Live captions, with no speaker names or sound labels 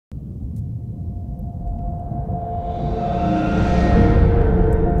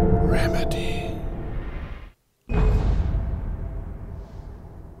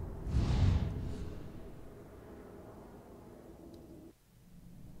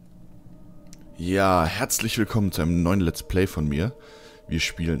Ja, herzlich willkommen zu einem neuen Let's Play von mir. Wir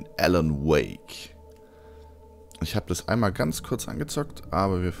spielen Alan Wake. Ich habe das einmal ganz kurz angezockt,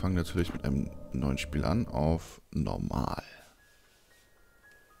 aber wir fangen natürlich mit einem neuen Spiel an auf normal.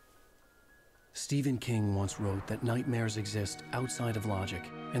 Stephen King once wrote that nightmares exist outside of logic,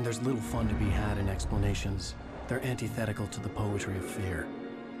 and there's little fun to be had in explanations. They're antithetical to the poetry of fear.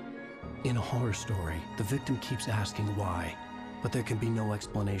 In a horror story, the victim keeps asking why, but there can be no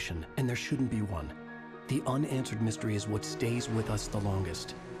explanation, and there shouldn't be one. The unanswered mystery is what stays with us the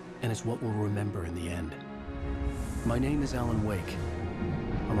longest, and it's what we'll remember in the end. My name is Alan Wake.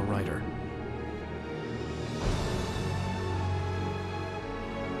 I'm a writer.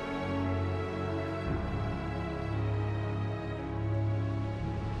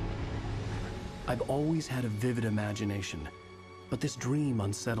 I've always had a vivid imagination, but this dream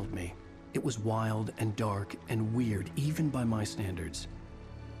unsettled me. It was wild and dark and weird, even by my standards.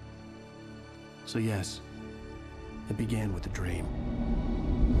 So yes, it began with a dream.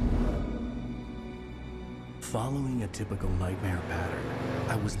 Following a typical nightmare pattern,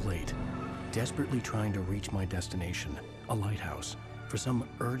 I was late, desperately trying to reach my destination, a lighthouse. For some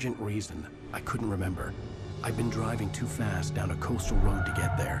urgent reason, I couldn't remember. I'd been driving too fast down a coastal road to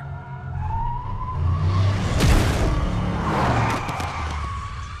get there.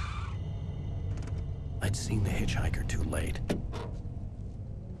 I'd seen the hitchhiker too late.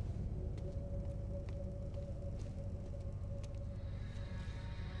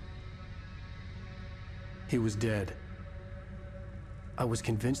 He was dead. I was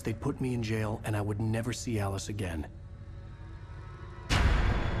convinced they'd put me in jail and I would never see Alice again.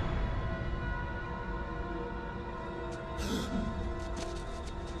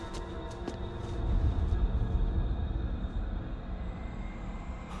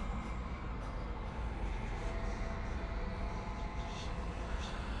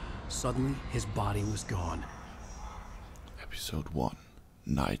 Suddenly, his body was gone. Episode 1.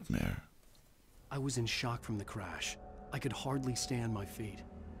 Nightmare. I was in shock from the crash. I could hardly stand my feet.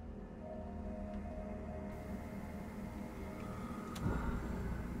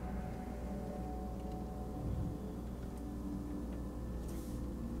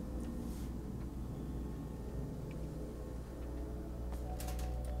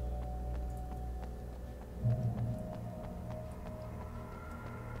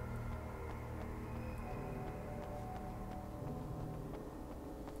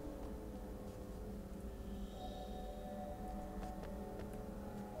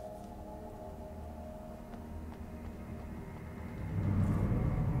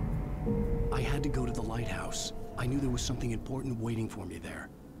 I had to go to the lighthouse. I knew there was something important waiting for me there.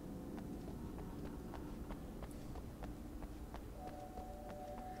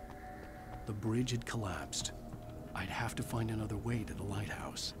 The bridge had collapsed. I'd have to find another way to the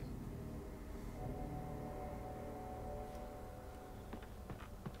lighthouse.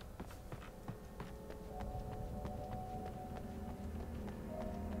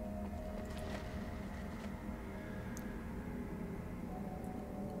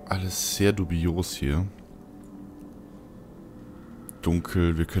 Alles sehr dubios hier.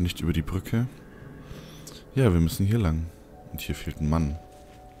 Dunkel, wir können nicht über die Brücke. Ja, wir müssen hier lang. Und hier fehlt ein Mann.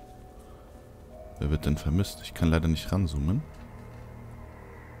 Wer wird denn vermisst? Ich kann leider nicht ranzoomen.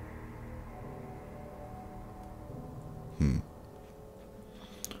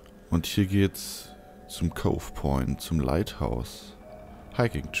 Und hier geht's zum Cove Point, zum Lighthouse.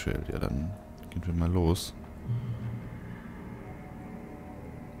 Hiking Trail. Ja, dann gehen wir mal los.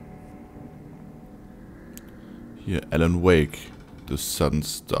 Hier, Alan Wake, The Sun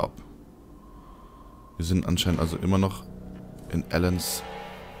Stop. Wir sind anscheinend also immer noch in Alans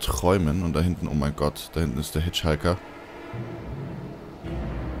Träumen. Und da hinten, oh mein Gott, da hinten ist der Hitchhiker.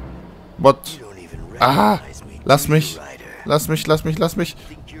 What? Ah! Lass mich! Lass mich, lass mich, lass mich!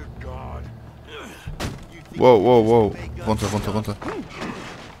 Wow, wow, wow. Runter, runter, runter.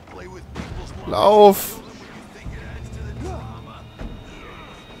 Lauf!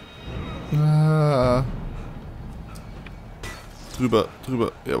 Ah. Drüber,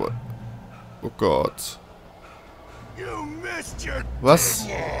 drüber, jawohl. Oh Gott. Was?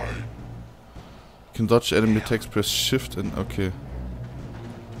 Can dodge enemy attacks, press shift and... Okay.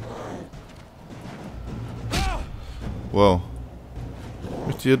 Wow. Ich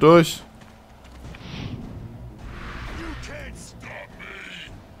möchte hier durch.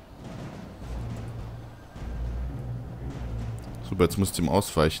 Super, jetzt musst du ihm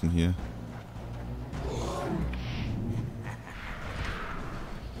ausweichen hier.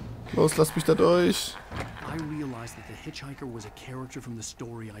 Los, lass mich da durch. I realized that the hitchhiker was a character from the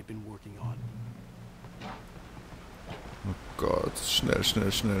story I'd been working on. Oh Gott, schnell, schnell,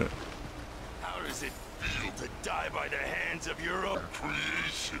 schnell. How die by the hands of your own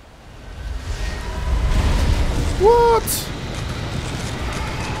creation. What?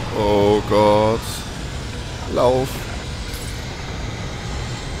 Oh Gott. Lauf.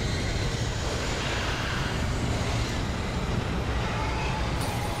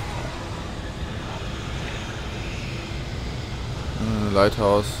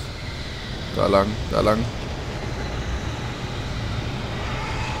 Lighthouse. Da lang, da lang.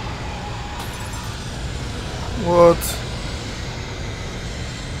 What?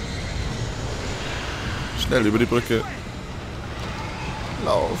 Schnell über die Brücke.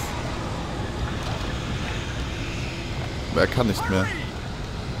 Lauf. Wer kann nicht mehr?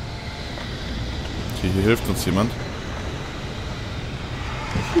 Okay, hier hilft uns jemand.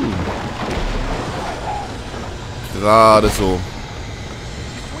 Gerade so.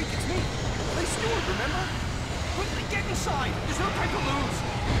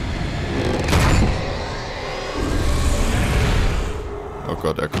 Oh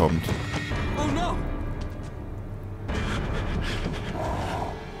Gott, er kommt. Oh no!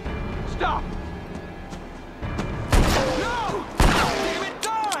 Stop! No! Damn it,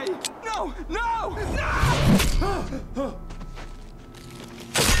 die! No! No! No!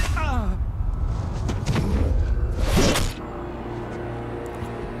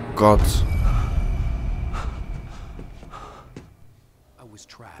 Gott. I was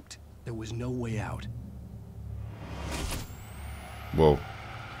trapped. There was no way out. Wow.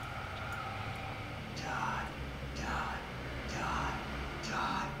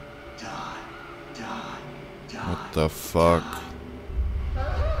 What the fuck?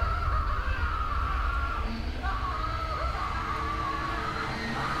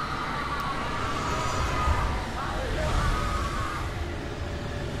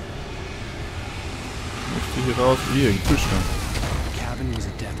 Möchte hier raus? Hier, im Kühlschrank. The cabin was a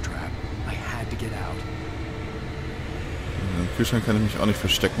death trap. I had to get out. Im Kühlschrank kann ich mich auch nicht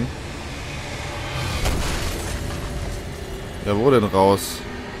verstecken. Ja, wo denn raus?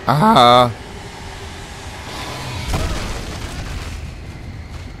 Aha!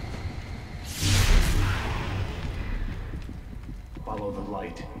 Follow the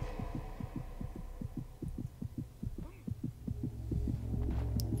light.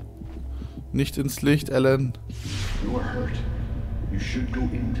 Nicht ins Licht, Alan. You are hurt. You should go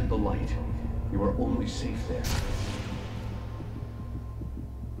into the light. You are only safe there.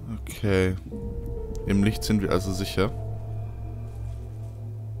 Okay. Im Licht sind wir also sicher.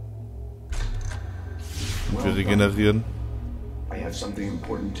 Und wir regenerieren. I have something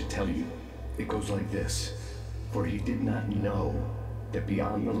important to tell you. It goes like this. For he did not know that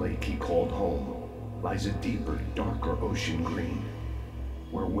beyond the lake he called home lies a deeper, darker ocean green,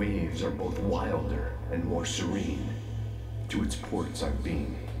 where waves are both wilder and more serene. To its ports I've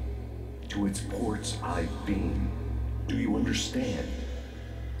been. To its ports I've been. Do you understand?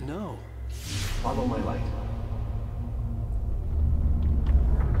 No. Follow my light.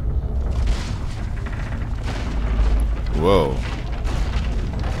 Whoa.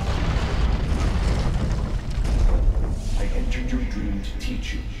 I entered your dream to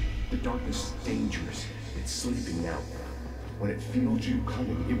teach you. The darkness is dangerous. It's sleeping now. When it feels you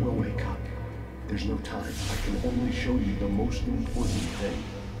coming, it will wake up. There's no time. I can only show you the most important thing.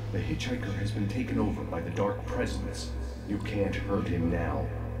 The hitchhiker has been taken over by the dark presence. You can't hurt him now.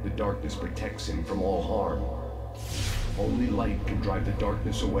 The darkness protects him from all harm. Only light can drive the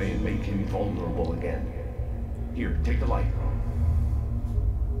darkness away and make him vulnerable again. Here, take the light.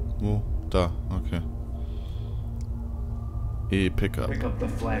 Wo? Da, okay. Pickup. Pick up the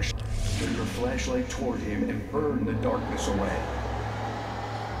flash. Turn your flashlight toward him and burn the darkness away.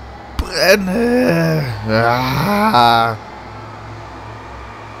 Brenne! Ah!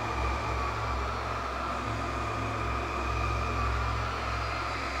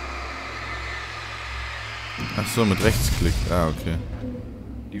 Ach so, mit Rechtsklick. Ah, okay.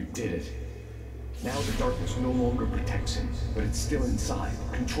 You did it. Now the darkness no longer protects him, but it's still inside,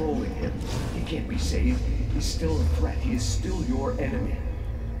 controlling him. He can't be saved. He's still a threat. He is still your enemy.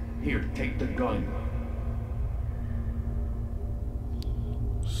 Here, take the gun.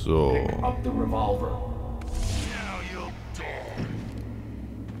 So. Pick up the revolver. Now you'll die.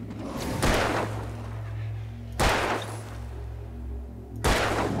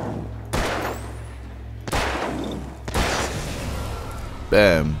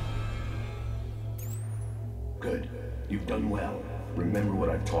 Bam. Good. You've done well. Remember what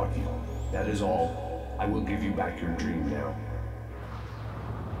I've taught you. That is all. I will give you back your dream now.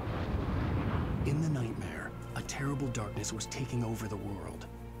 In the nightmare, a terrible darkness was taking over the world.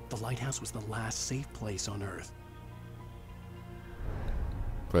 The lighthouse was the last safe place on Earth.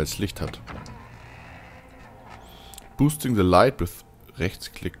 Weil es Licht hat. Boosting the light with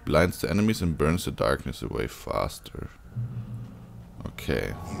Rechtsklick blinds the enemies and burns the darkness away faster.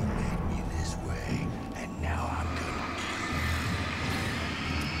 Okay.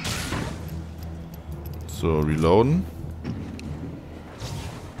 So, reloaden.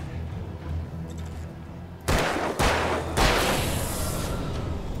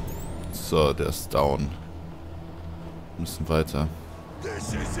 So, der ist down. Wir müssen weiter.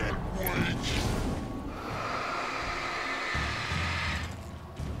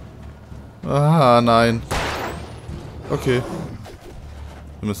 Ah, nein. Okay.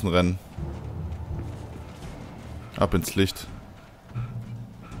 Wir müssen rennen. Ab ins Licht.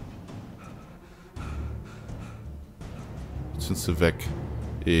 Jetzt sind sie weg.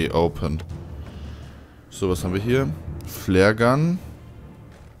 Open. So, was haben wir hier? Flaregun.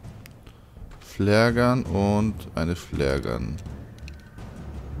 Flaregun und eine Flaregun.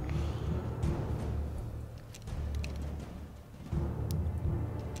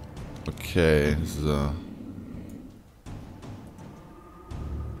 Okay, so.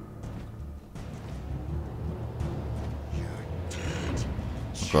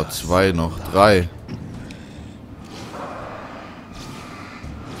 Oh Gott, 2 noch. 3.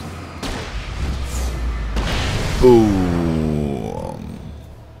 Boom.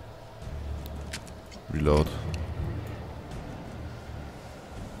 Reload.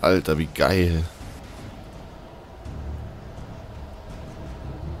 Alter, wie geil.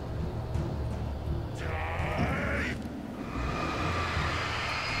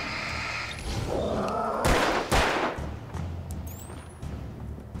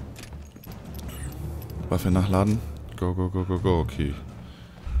 Waffe nachladen. Go, go, go, go, go. Okay.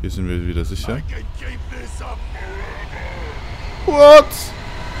 Hier sind wir wieder sicher. What?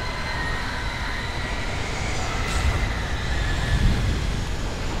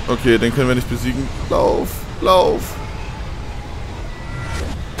 Okay, den können wir nicht besiegen. Lauf, lauf.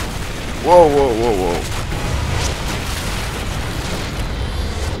 Wow, wow, wow, wow.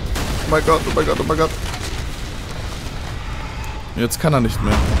 Oh mein Gott, oh mein Gott, oh mein Gott. Jetzt kann er nicht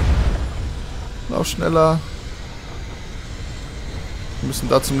mehr. Lauf schneller. Wir müssen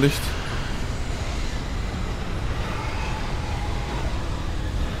da zum Licht.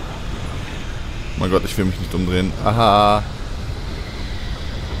 Oh mein Gott, ich will mich nicht umdrehen. Aha.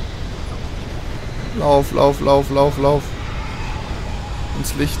 Lauf, lauf, lauf, lauf, lauf.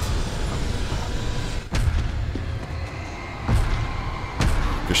 Ins Licht.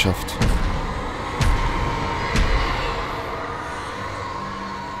 Geschafft.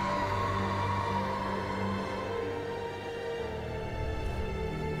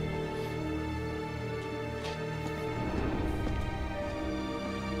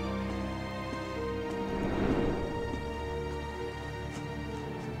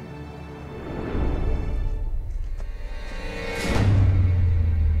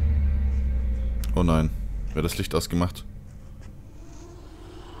 Oh nein, wer hat das Licht ausgemacht?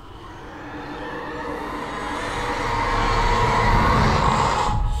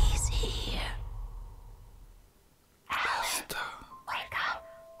 He's here. Wake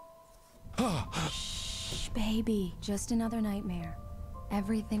up. Shh, baby, just another nightmare.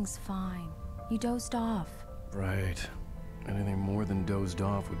 Everything's fine. You dozed off. Right. Anything more than dozed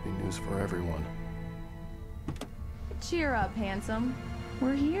off would be news for everyone. Cheer up, handsome.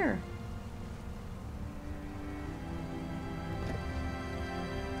 We're here.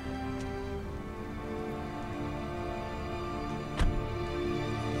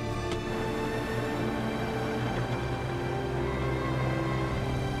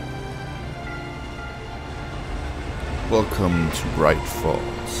 Welcome to Bright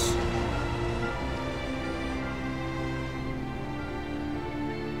Falls.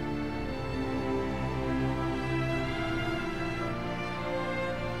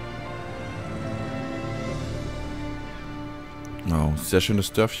 Oh, sehr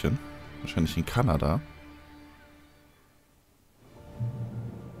schönes Dörfchen. Wahrscheinlich in Kanada.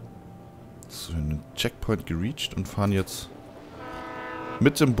 So, einen Checkpoint gereached und fahren jetzt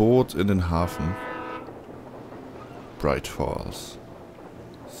mit dem Boot in den Hafen. Bright Falls.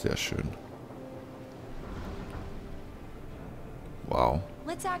 Sehr schön. Wow.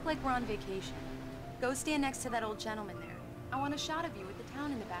 Let's act like we're on vacation. Go stand next to that old gentleman there. I want a shot of you with the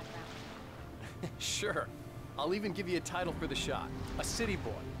town in the background. Sure. I'll even give you a title for the shot. A city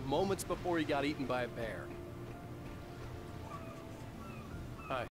boy, moments before he got eaten by a bear.